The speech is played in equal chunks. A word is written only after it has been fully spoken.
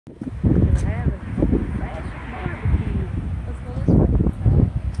You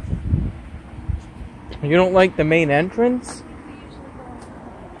don't like the main entrance?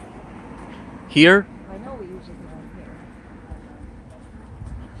 Here? I know we usually go here.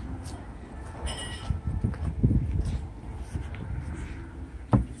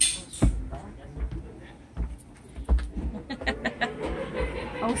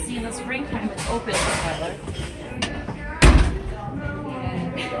 Oh, see, in the springtime it's open, Tyler.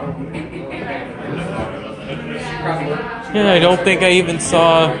 Yeah, I don't think I even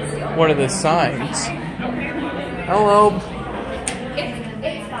saw one of the signs. Hello.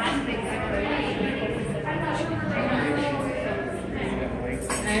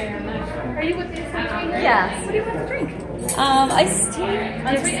 Are you with me? Yes. What do you want to drink? Iced tea.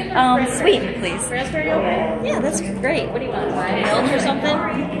 Sweet, please. Raspberry open? Yeah, that's great. What do you want? Milk or something?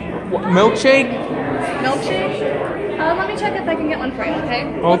 What, milkshake? Milkshake? Let me check if I can get one for you, okay?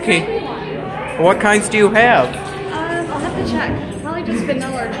 Okay. What kinds do you have? I'll have to check. Probably just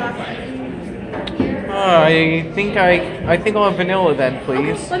vanilla or chocolate. I think I'll have vanilla then,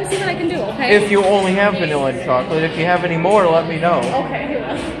 please. Okay, let me see what I can do, okay? If you only have vanilla and chocolate. If you have any more, let me know. Okay.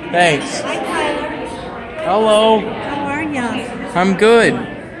 Thanks. Hi, Tyler. Hello. How are ya? I'm good.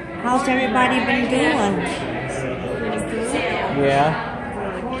 How's everybody been doing? Yeah.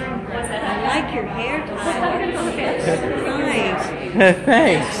 I like your hair, Tyler. Nice.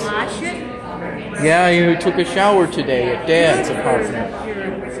 Thanks. Wash it? Yeah, you took a shower today at Dad's apartment.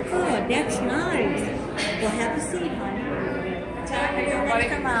 Good, that's nice. Well, have a seat, honey. Tyler, you're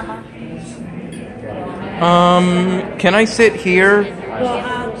next to Mama. Can I sit here?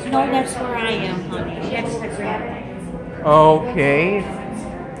 Well, no, that's where I am, honey. That's the grab. Okay.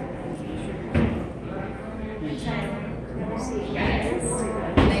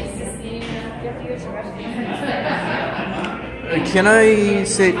 Can I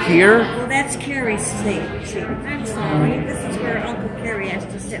sit here? Well, that's Carrie's seat. I'm sorry. This is where Uncle Carrie has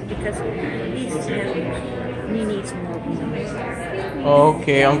to sit because he's he needs more.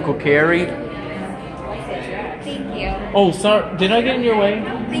 Okay, Uncle Carrie. Thank you. Oh, sorry. Did I get in your way?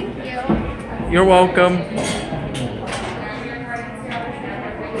 No, thank you. You're welcome.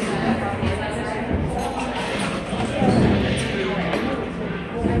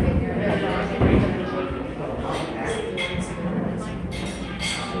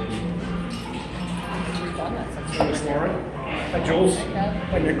 Hi, Jules.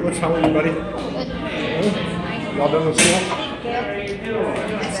 Hi, Nicholas. How are you, buddy? Y'all done with school?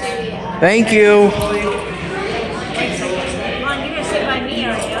 Thank you. Mom, you're going to sit by me,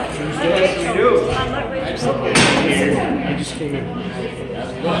 aren't you? Tuesday? We do. I I just came in. What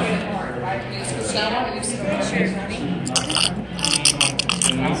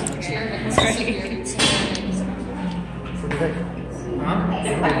do you think? Huh?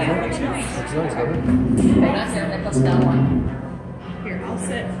 It's nice, isn't it? Here, I'll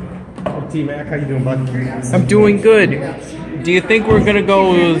sit. Hey, T-Mac, how you doing, bud? I'm doing good. Do you think we're gonna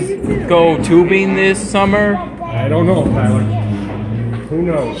go tubing this summer? I don't know, Tyler. Who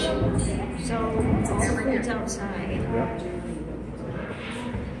knows? So, all the food's outside. Yep.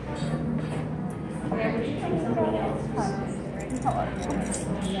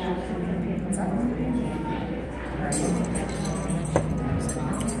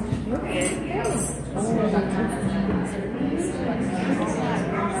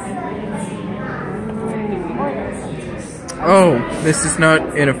 Oh, this is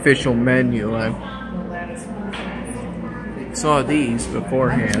not an official menu. I saw these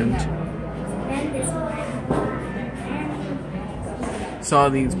beforehand. Saw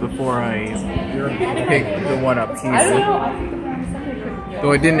these before I picked the one up here.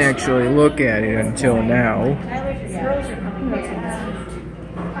 Though I didn't actually look at it until now.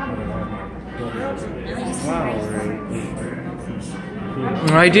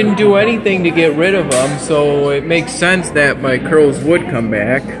 I didn't do anything to get rid of them, so it makes sense that my curls would come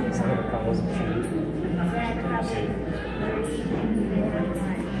back.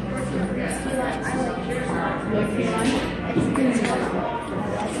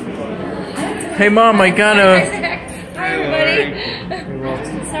 Hey Mom, I gotta... Hi, everybody.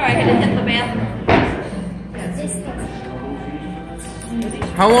 Sorry, I had to hit the bathroom.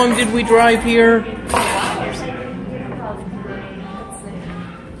 How long did we drive here?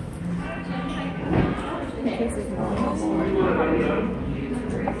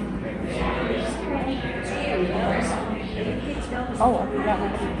 Oh, I forgot my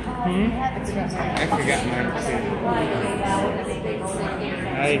key. I forgot mine too.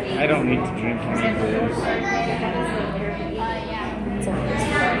 I don't need to drink any of this.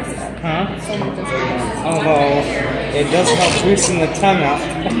 Huh? Although it does help loosen the tongue up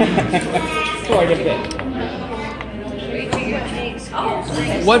quite a bit.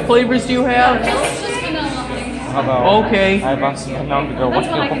 What flavors do you have? How about Okay. I want some unknown to go with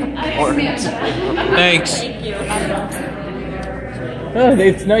Thanks. Oh,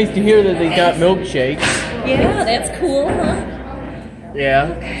 it's nice to hear that they got milkshakes. Yeah, that's cool, huh? Yeah.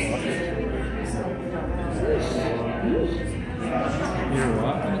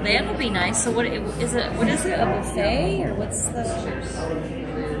 Well, that'll be nice. So what is it? What is it? A buffet or what's the?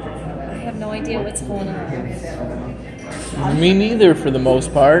 I have no idea what's going on. Me neither, for the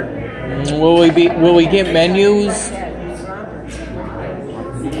most part. Will we get menus?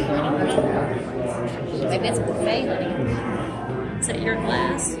 Maybe it's a buffet, honey. Is that your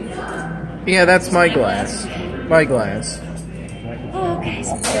glass? Yeah, that's my glass. My glass. Oh, okay.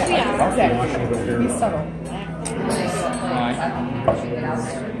 So here we are. Be subtle.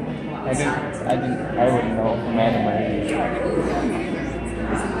 I wouldn't know from anime.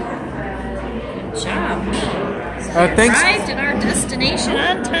 Good job. Thanks. Arrived at our destination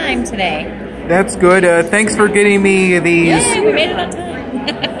on time today. That's good. Thanks for getting me these. Yeah, we made it on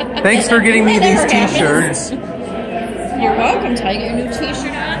time. Thanks for getting me these Whatever happens. T-shirts. You're welcome. Till I get your new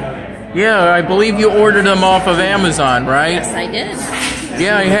T-shirt on. Yeah, I believe you ordered them off of Amazon, right? Yes, I did.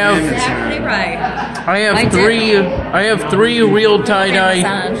 Yeah, I have. Exactly right. I have I did. three. I have three real tie-dye.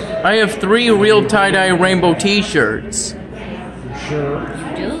 Amazon. I have three real tie-dye rainbow T-shirts. Sure.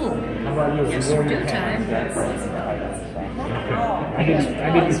 You do. Yes, you do, Time. I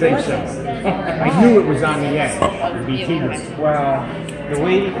didn't think so. I knew it was on the edge. It'd be T-shirts. Well, the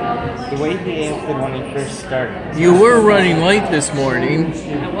way he acted when he first started. You were running late this morning,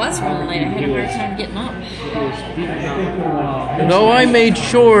 I was running late. I had a hard time getting up. though I made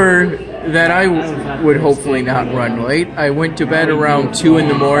sure that I would hopefully not run late. I went to bed around 2 in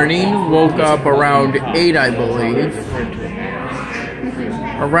the morning, woke up around 8, I believe.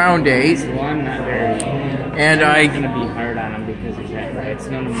 Around 8. Well, I'm not very. And I'm not gonna be hard on him because it's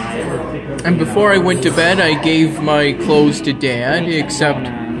none of my. And before I went to bed, I gave my clothes to Dad, except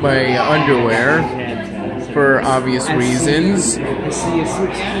my underwear, for obvious reasons. I see you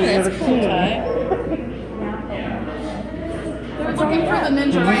switch. That's cool, Ty. They're looking for the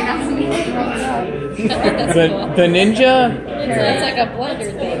ninja right now. That's cool. The ninja? It's like a blender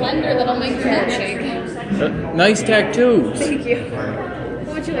thing. Blender that'll make your milkshake. Nice tattoos. Thank you.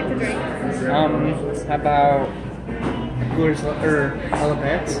 What would you like to drink? How about Coors or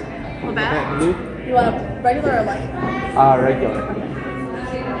Olivets? Labatt? Blue? You want a regular or light? Regular.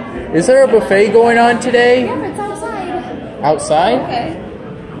 Is there a buffet going on today? Yeah, it's outside. Outside? Okay.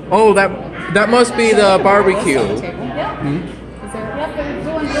 Oh, that must be the barbecue. Yeah. Is there? Yep, they're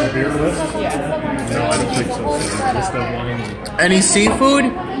doing good. Beer list? Yeah. No, I don't think so. Just don't want any. Any seafood?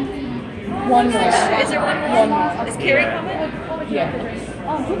 One more. Is there one more? Is Carrie coming? Yeah.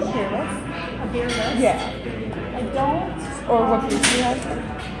 Oh, you can hear this. A beer list? Yeah. I don't. Or what do you have?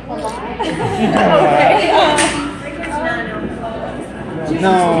 A lot? Okay. No.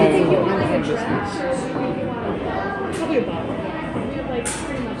 Probably a bottle. We have like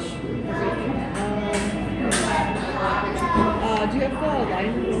pretty much everything. Do you have the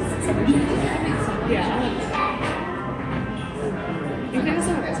lime? Yeah. You can have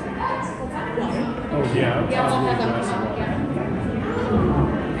some water. Oh, yeah. Yeah, I'll have them.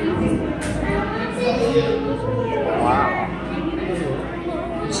 Wow.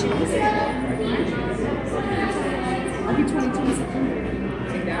 I'll be 22 in September.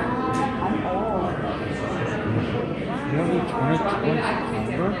 You don't need 20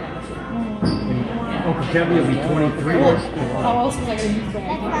 September? Uncle Kevin will be 23. How else was I going to use that?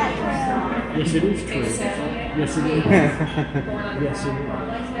 Yes, it is true. Yes, it is. Yes, it is.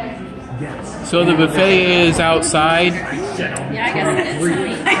 Yes. So the buffet is outside. Yeah, I guess it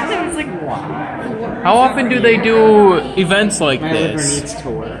is. I was like, wow. How often do they do events like My liver this? needs to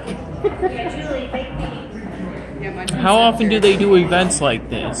work. How often do they do events like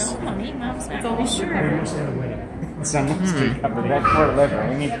this? Honey, Mom's not really sure. Someone's to cover that poor liver.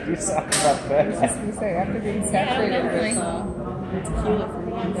 We need to do something about that. Say, after being saturated with tequila for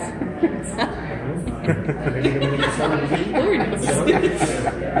months.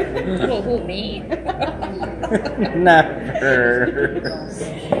 Who, me? Never.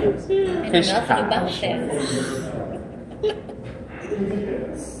 I know nothing about that.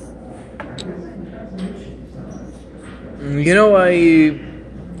 You know,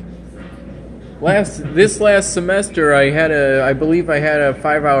 this last semester I believe I had a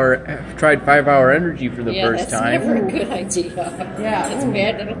 5-hour, tried 5-hour energy for the first time. That's never a good idea. Yeah. It's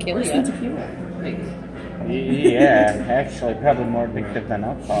bad, it'll kill you. Yeah, actually, probably more addictive than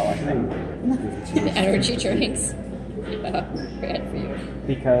alcohol, I think. Energy drinks. Yeah, bad for you.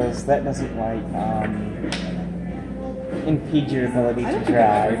 Because that doesn't impede your ability to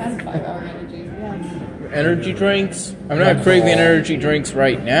drive. Energy drinks? I'm not craving energy drinks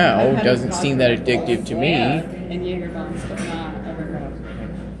right now. Doesn't seem that addictive to me. And Jaeger bombs, but not Evercross.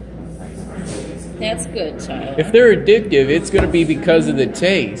 That's good, child. If they're addictive, it's going to be because of the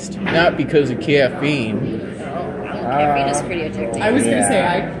taste, not because of caffeine. Caffeine is pretty addictive. I was gonna say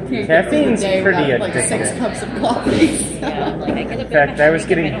I can't Caffeine's get through a day pretty without like 6 addictive. cups of coffee. Yeah, like I get a bit In fact, I was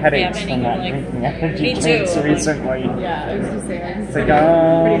getting I don't headaches have from any, not like, drinking energy me drinks too. recently. Yeah, I was gonna say It's like,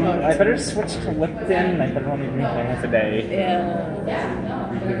 I better switch to Lipton. I better only drink half a day. Yeah.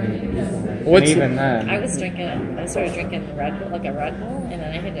 What's And even then, I started drinking Red Bull, like a Red Bull, and then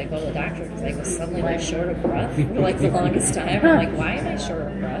I had to go to the doctor because I was suddenly like short of breath for like the longest time. I'm like, why am I short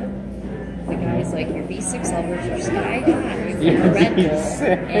of breath? The guy's like, your B6 levels are sky high from the Red Bull,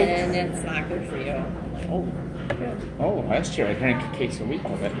 and it's not good for you. I'm like, oh, oh, last year I drank a case a week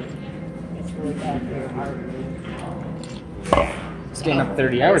of it. it's really bad for your heart. Staying up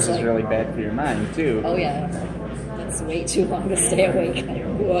 30 hours is really bad for your mind, too. Oh yeah, that's way too long to stay awake.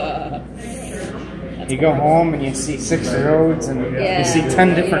 Whoa. You go home and you see 6 roads and Yeah, you see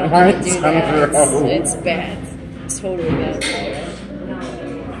 10 different you don't lines do on that. the road. It's bad. It's totally bad.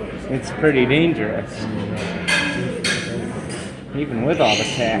 It's pretty dangerous. Even with all the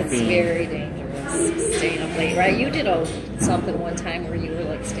It's caffeine. very dangerous staying up late, right? You did something one time where you were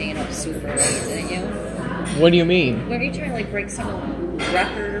like staying up super late, didn't you? What do you mean? Were you trying to like break some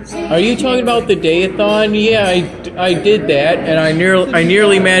record or something? Are you talking about the dayathon? Yeah, I did that, and I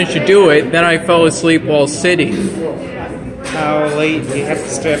nearly managed to do it. Then I fell asleep while sitting. How late do you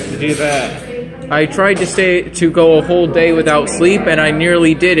have to do that? I tried to go a whole day without sleep, and I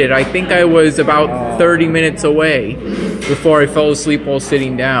nearly did it. I think I was about 30 minutes away before I fell asleep while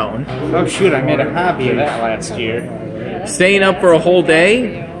sitting down. Oh shoot, I made a hobby of that last year. Staying up for a whole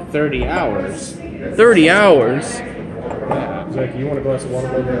day? 30 hours. 30 hours? Zach, you want a glass of water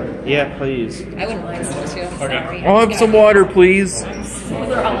over there? Yeah, please. I wouldn't mind some too. I'm sorry. I'll have some water, please.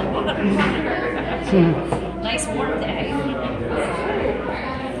 They're all in water. Nice warm day.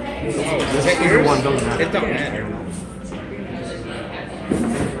 Is that your one? Doesn't matter. It don't matter.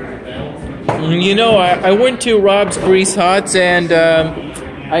 You know, I went to Rob's Grease Huts, and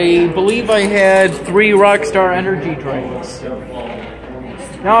I believe I had 3 Rockstar energy drinks.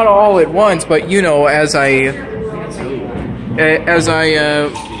 Not all at once, but you know, as I ate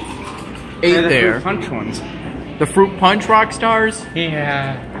The there. fruit punch ones. The fruit punch Rockstars?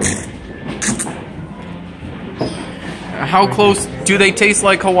 Yeah. How close do they taste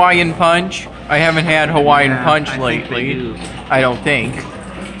like Hawaiian Punch? I haven't had Hawaiian Punch I think lately. they do. I don't think.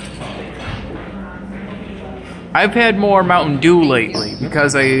 I've had more Mountain Dew lately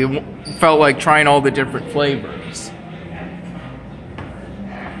because I felt like trying all the different flavors.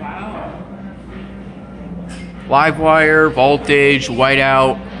 Livewire, Voltage,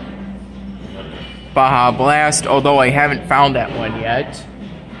 Whiteout, Baja Blast, although I haven't found that one yet.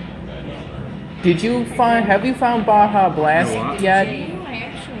 Have you found Baja Blast yet? No, I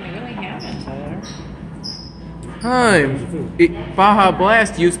actually really haven't. Baja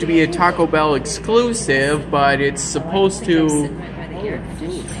Blast used to be a Taco Bell exclusive, but it's supposed to... Sit by the air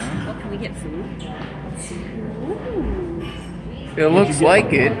conditioner. Well, can we get food? It looks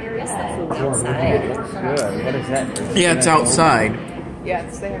like it. Where is the food outside? Good. What is that? Yeah, it's outside. Yeah,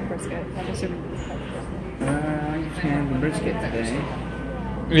 it's they have brisket. I'm assuming it's I just had the brisket today.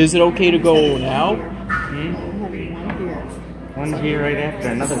 Is it okay to go now? having one beer. One beer right after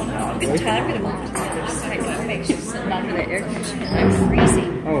another. Good time to move to the other side. Gotta make sure sitting under the air conditioner. I'm freezing.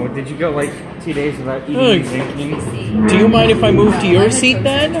 Oh, did you go like 2 days without eating Hey. and drinking? Do you mind if I move to your seat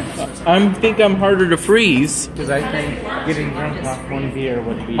then? I think I'm harder to freeze. Because I think getting drunk off one beer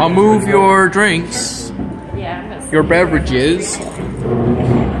would be... I'll move your drinks, Yeah, I'm gonna your beverages.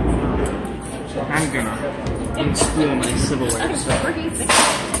 I'm gonna unspool my silverware. So Where do you think?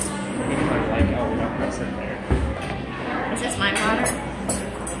 people are like, oh, we don't press it there. Is this my water?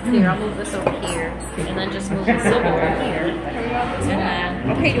 Here, I'll move this over here. And then just move this over here.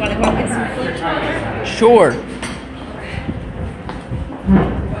 Yeah. Okay, do you want to go get some food? Sure.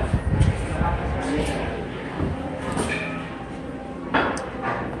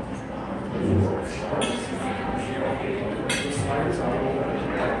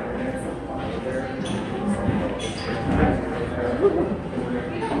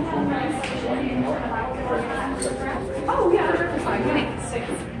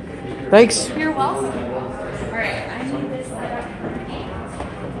 Thanks. You're welcome. All right, I need this.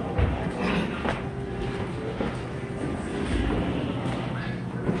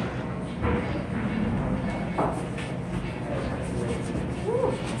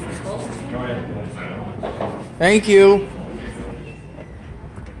 Thank you.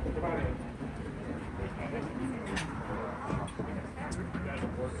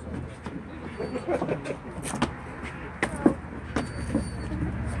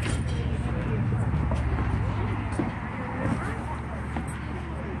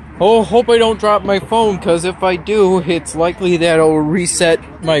 Oh, hope I don't drop my phone, because if I do, it's likely that I'll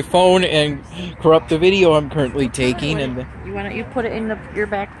reset my phone and corrupt the video I'm currently taking. And You put it in your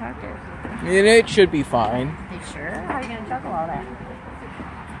back pocket. And it should be fine. You sure? How are you going to juggle all that?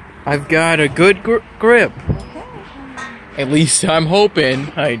 I've got a good grip. Okay. At least I'm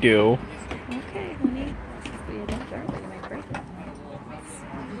hoping I do. Okay, honey. Be a danger, but you might break it.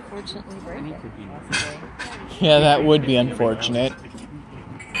 Unfortunately, break it. Possibly. Yeah, that would be unfortunate.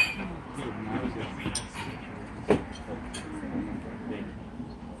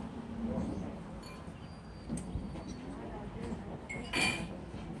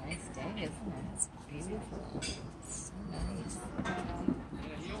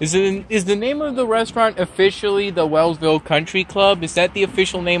 Is the name of the restaurant officially the Wellsville Country Club? Is that the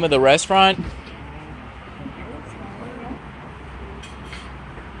official name of the restaurant?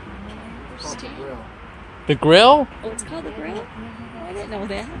 The Grill? Oh, it's called the Grill? Oh, I didn't know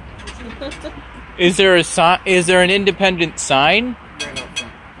that. Is there a sign? Is there an independent sign?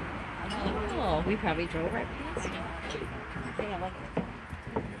 Oh, we probably drove right past it. Okay, I like it.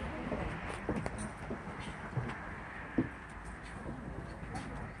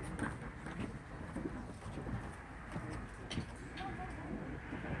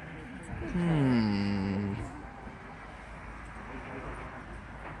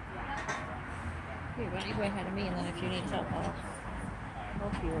 Here, why don't you go ahead of me, and then if you need help, I'll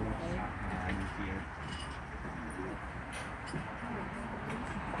help you. Okay?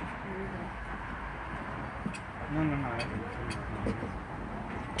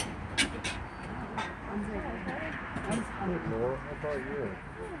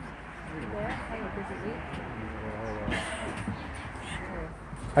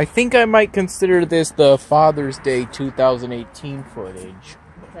 I think I might consider this the Father's Day 2018 footage.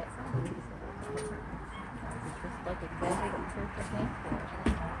 What's that sound? Is this like exactly what church is named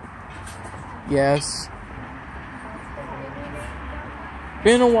for? Yes.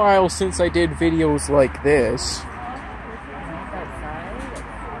 Been a while since I did videos like this. It's outside. It's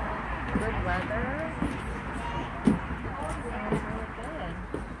good weather.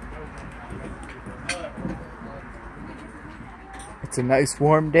 It's a nice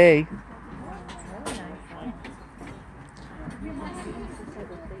warm day.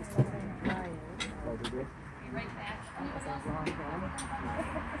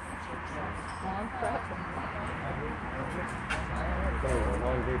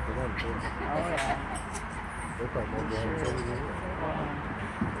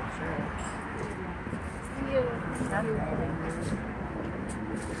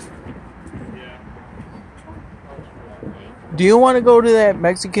 Do you want to go to that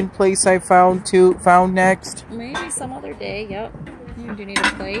Mexican place I found next? Maybe some other day, yep. Do you need a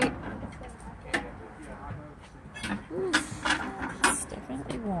plate? It's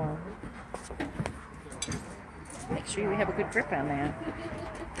definitely warm. Make sure you have a good grip on that.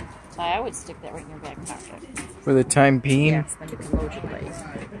 I would stick that right in your back pocket. For the time being? Yes, then you can load your plate.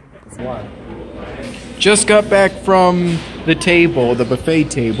 Why? Just got back from the table, the buffet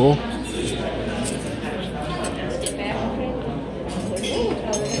table.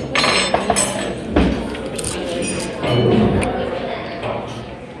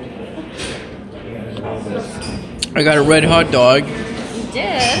 I got a red hot dog. You did?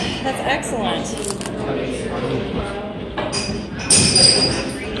 That's excellent.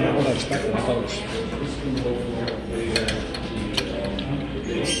 I wasn't expecting. I thought it was.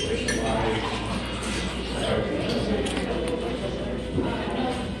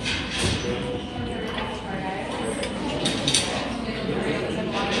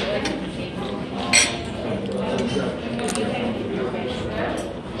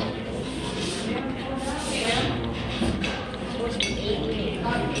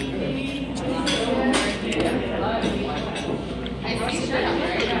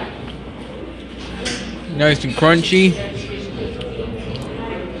 Nice and crunchy.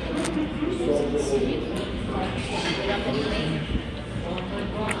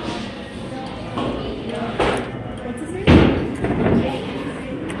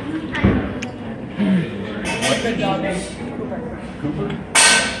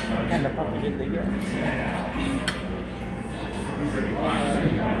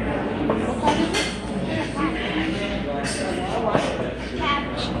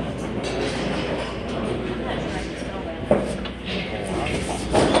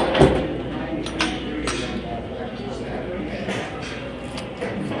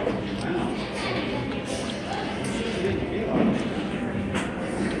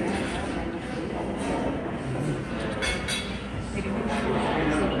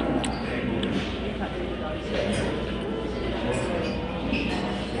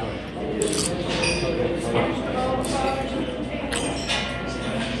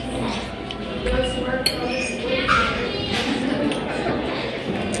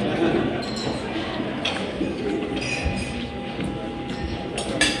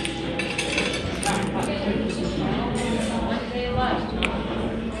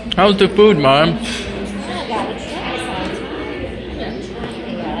 How's the food, Mom? I got it.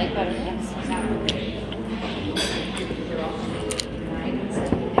 Yeah, I got it.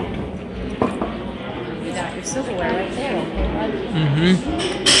 You got your silverware right there. Okay,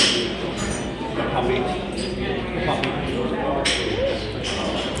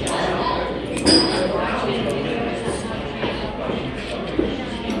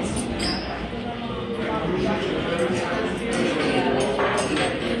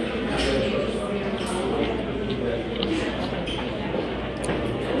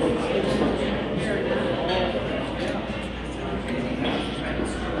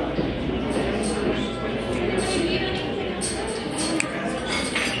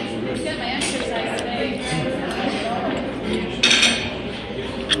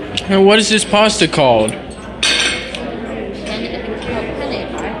 Hey, what is this pasta called?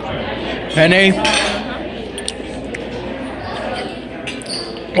 Penne?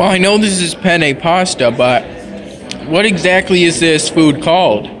 Well, I know this is penne pasta, but what exactly is this food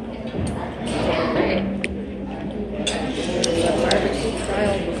called?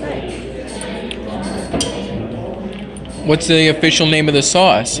 What's the official name of the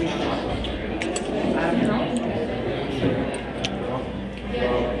sauce?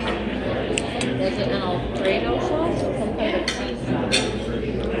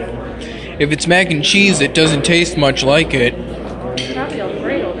 If it's mac and cheese, it doesn't taste much like it. Probably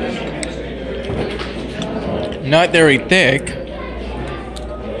Alfredo then. Not very thick.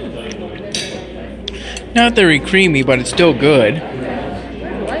 Not very creamy, but it's still good.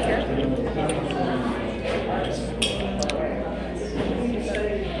 I like it.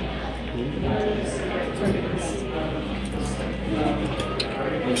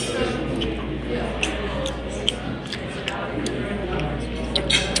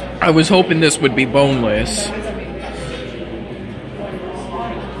 I was hoping this would be boneless. Is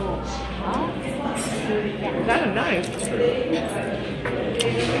that a knife?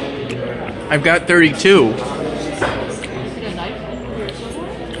 I've got 32.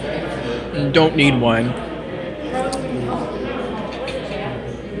 Don't need one.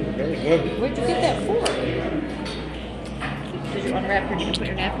 Where'd you get that for? Did you unwrap your put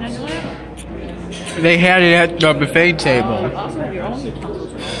your napkin on your lap? They had it at the buffet table. Also have your own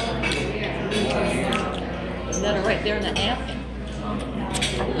utensils. And then right there in the napkin.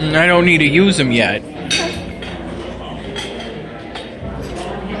 I don't need to use them yet.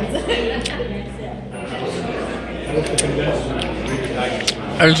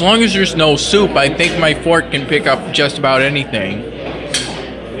 As long as there's no soup, I think my fork can pick up just about anything.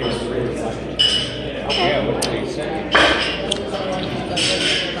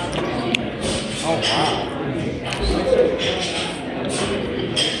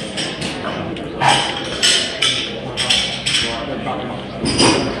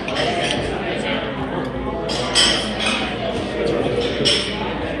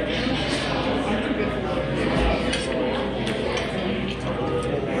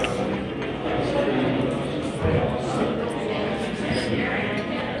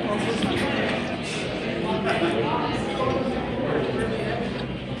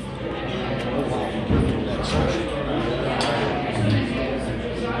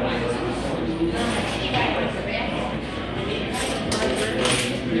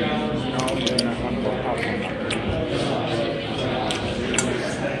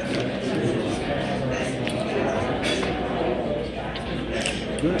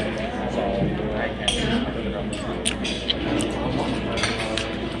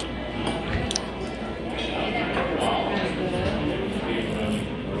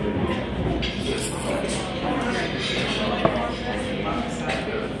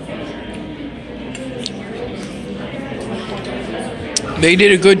 They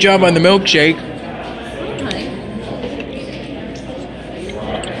did a good job on the milkshake.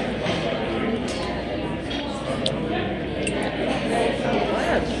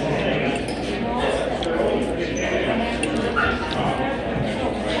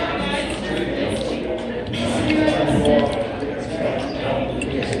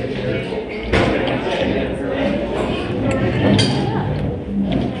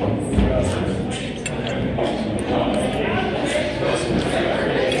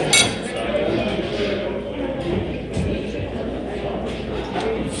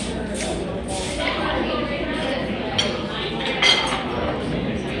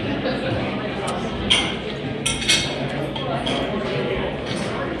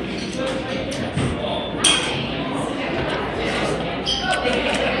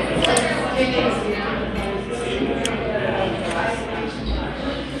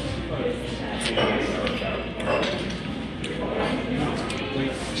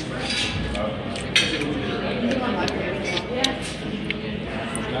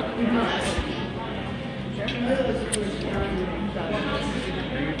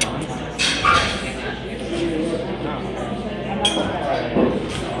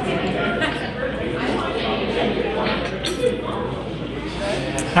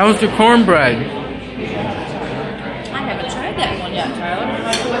 How's the cornbread? I haven't tried that one yet, Tyler.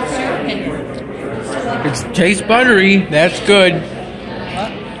 What's your opinion? It tastes buttery. That's good.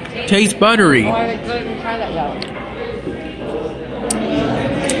 What? Tastes buttery. Oh, I didn't try that yet.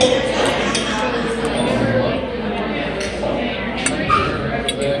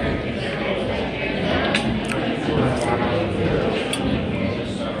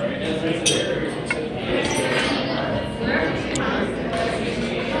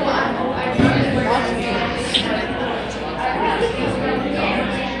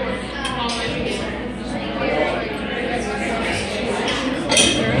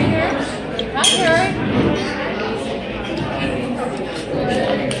 Not Terry.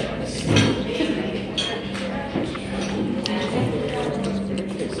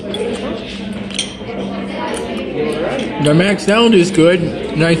 The mac salad is good.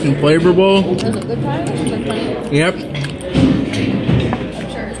 Nice and flavorful. Is it good time? Is it funny? Yep.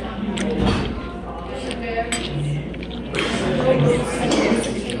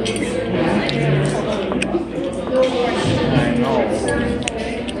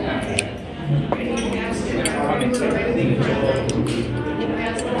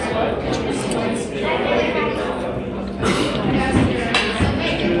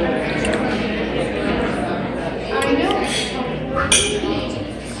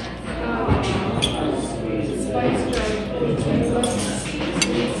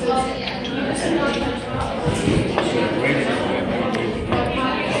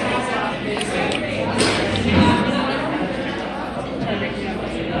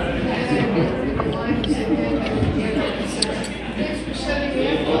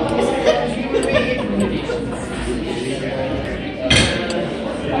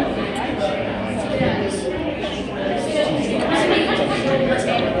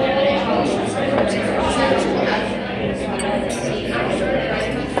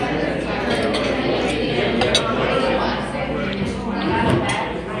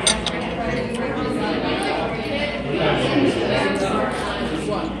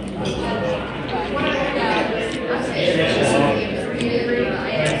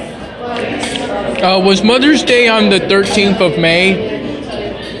 Was Mother's Day on the 13th of May?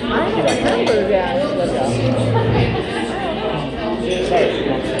 I don't remember that.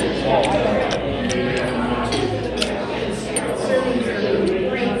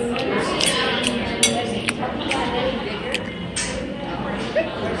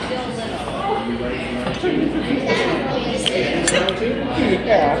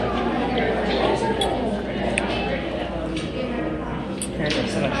 I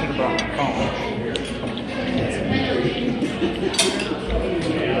said I should have brought my phone.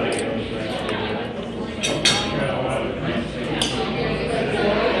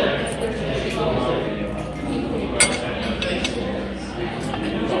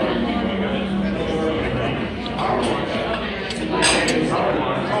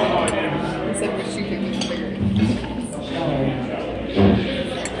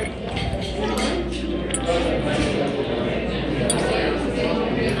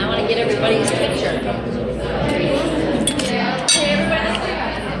 I want to get everybody's picture.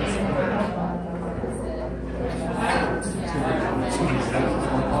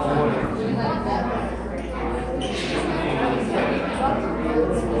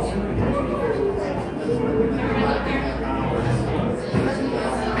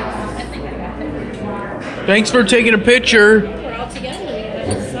 Thanks for taking a picture. We're all together. We have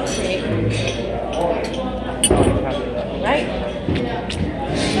to celebrate. Right?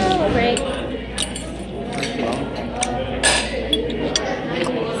 Celebrate.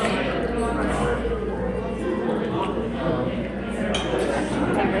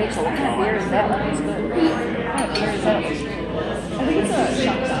 Hey, Rachel, what kind of beer is that one? It's good. What kind of beer is that? I think it's a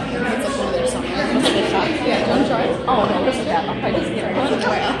shot glass. It's like one of their something. It's like a shot. Yeah, one try. Oh no, this is that. I just get one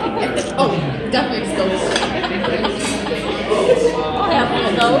try. Oh, definitely goes. I'll have one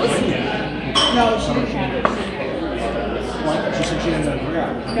of those. No, she didn't have it. What? She said she didn't have it.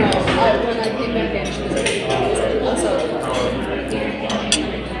 No, when I came back in, she was like, also.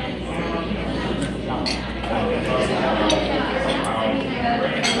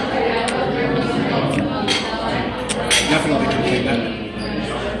 Definitely complete that.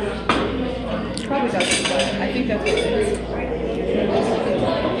 Probably doesn't, but I think that's what it is.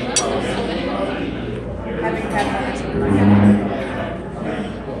 Having had others in my head.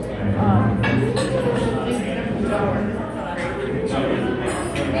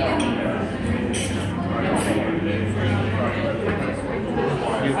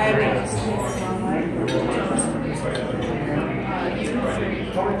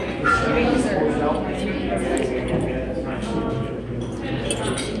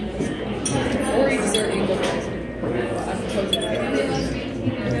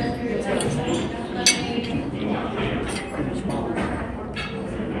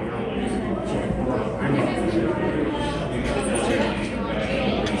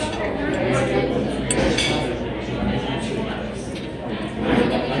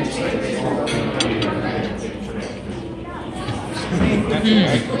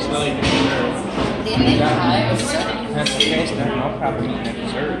 Okay, so I'll probably eat that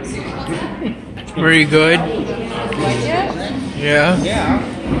dessert. Very good. Yeah. Yeah.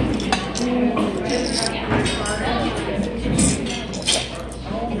 Yeah.